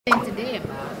Today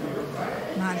about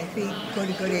My feet, good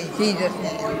in Jesus'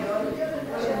 name.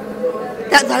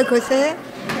 That's all I could say.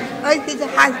 I feel the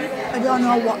happy. I don't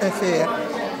know what to say.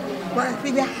 But I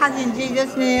feel the happy in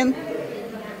Jesus' name.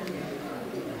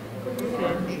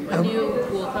 when you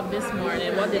woke up this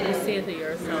morning, what did you say to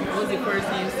yourself? What was the first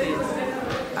thing you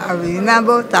said? I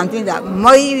remember something that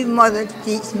my mother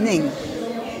teach me.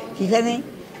 She said me,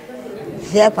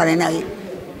 sleep for the night.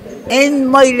 In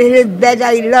my little bed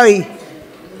I lie.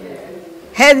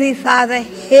 Heavenly Father,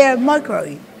 hear my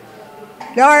cry.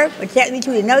 Lord, protect me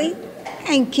through the night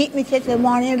and keep me till the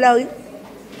morning light.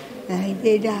 And I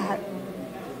did that.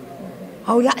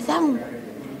 How that sound?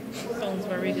 Sounds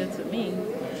very good to me.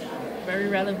 Very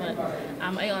relevant.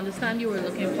 I understand you were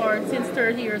looking forward, since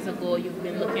 30 years ago, you've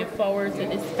been looking forward to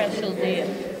this special day.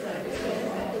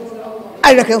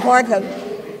 I'm looking forward to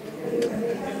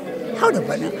it. How to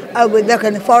put it? I was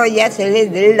looking forward yesterday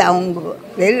a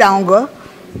little longer,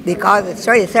 because it's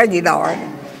serve the Lord,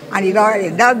 and the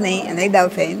Lord loved me, and I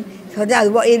love Him. So that's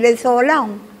why it is so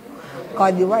long.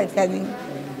 Because the Word said,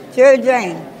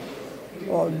 children,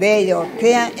 obey your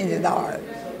parents in the Lord,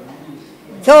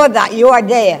 so that you are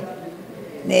there,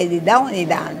 neither down nor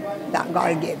down, that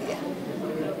God gave you.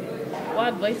 What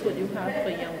advice would you have for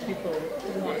young people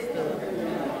who wants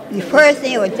to? The first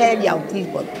thing I would tell young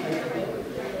people,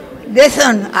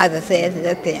 listen, as I say to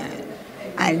the parents,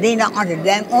 and lean not unto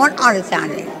them own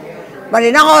understanding, but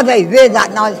in all they will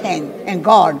that knowledge and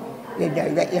God will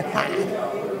direct your path.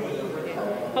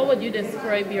 How would you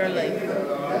describe your life?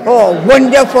 Oh,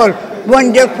 wonderful,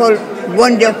 wonderful,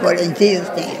 wonderful in Jesus'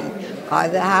 name.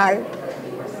 Because I had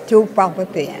two proper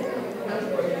parents,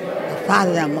 a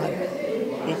father and a mother.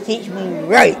 They teach me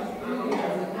right.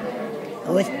 I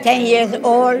was 10 years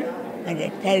old, and they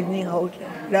tell me how to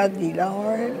love the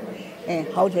Lord and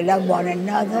how to love one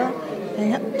another.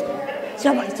 And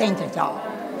so much things to talk.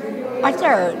 I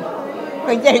third,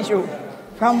 I tell you,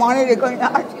 from morning they're going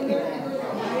out.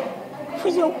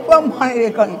 From morning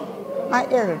they're going, my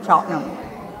ears are talking them.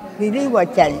 Really what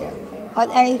I tell you. But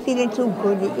I ain't feeling too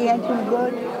good, it ain't too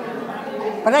good.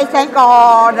 But I thank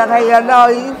God that I am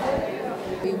alive.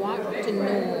 We want to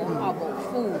know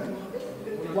about food.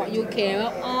 What you came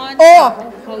up on,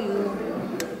 how you...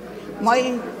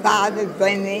 My father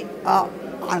bring me up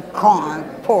on corn,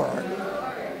 pork.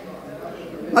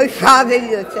 My father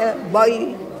used to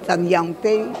buy some young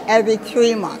pig every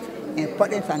 3 months and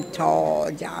put in some tall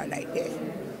jar like this.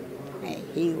 And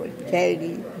he would tell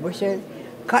the bushes,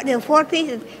 cut the 4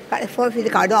 pieces,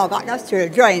 because I don't got enough to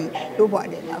drain, you bought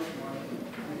enough.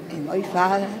 And my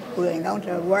father, who went down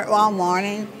to work one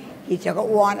morning, he took out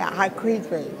one that had cream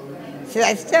trees.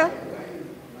 Sister,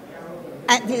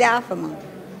 empty that for me.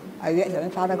 I went to my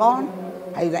father gone,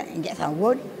 I went and get some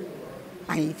wood,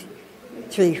 and he's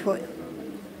 3 foot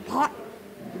pot,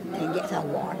 and get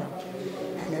some water,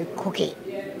 and I cook it,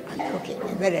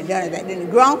 and when I done it in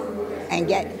the ground, and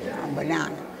get some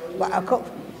banana. But I cook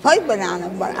 5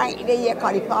 bananas, but I ain't there yet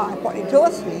because the car, I put it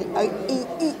to sleep, I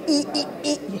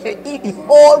eat the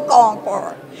whole corn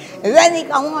for it. And when he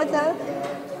come out,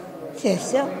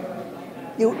 sister,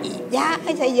 you eat that?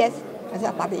 I said, yes. I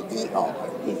said, Papa, eat all.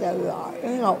 He said,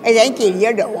 you know, I didn't kill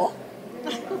you though.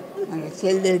 And I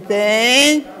said,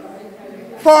 listen,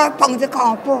 4 pounds of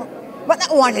corn pork. But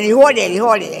I wanted the whole day.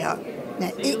 So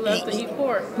you love to eat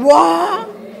pork? What?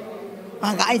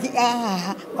 I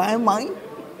said, well, mine.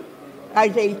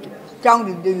 I say, strong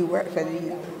to do the work for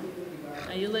me.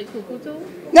 And you like cuckoo too?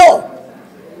 No!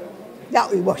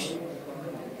 That was bush.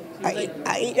 I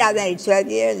eat that in 12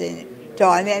 years, and so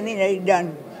I mean, I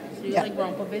done. So you like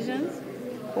ground provisions?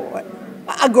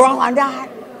 I grew up on that.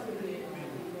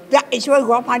 That is why I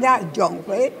grew up on that junk,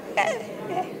 right?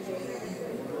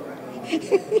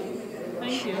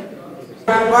 Thank you.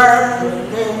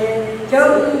 Birthday to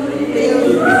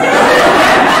you.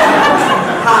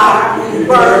 Happy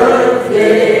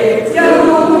birthday.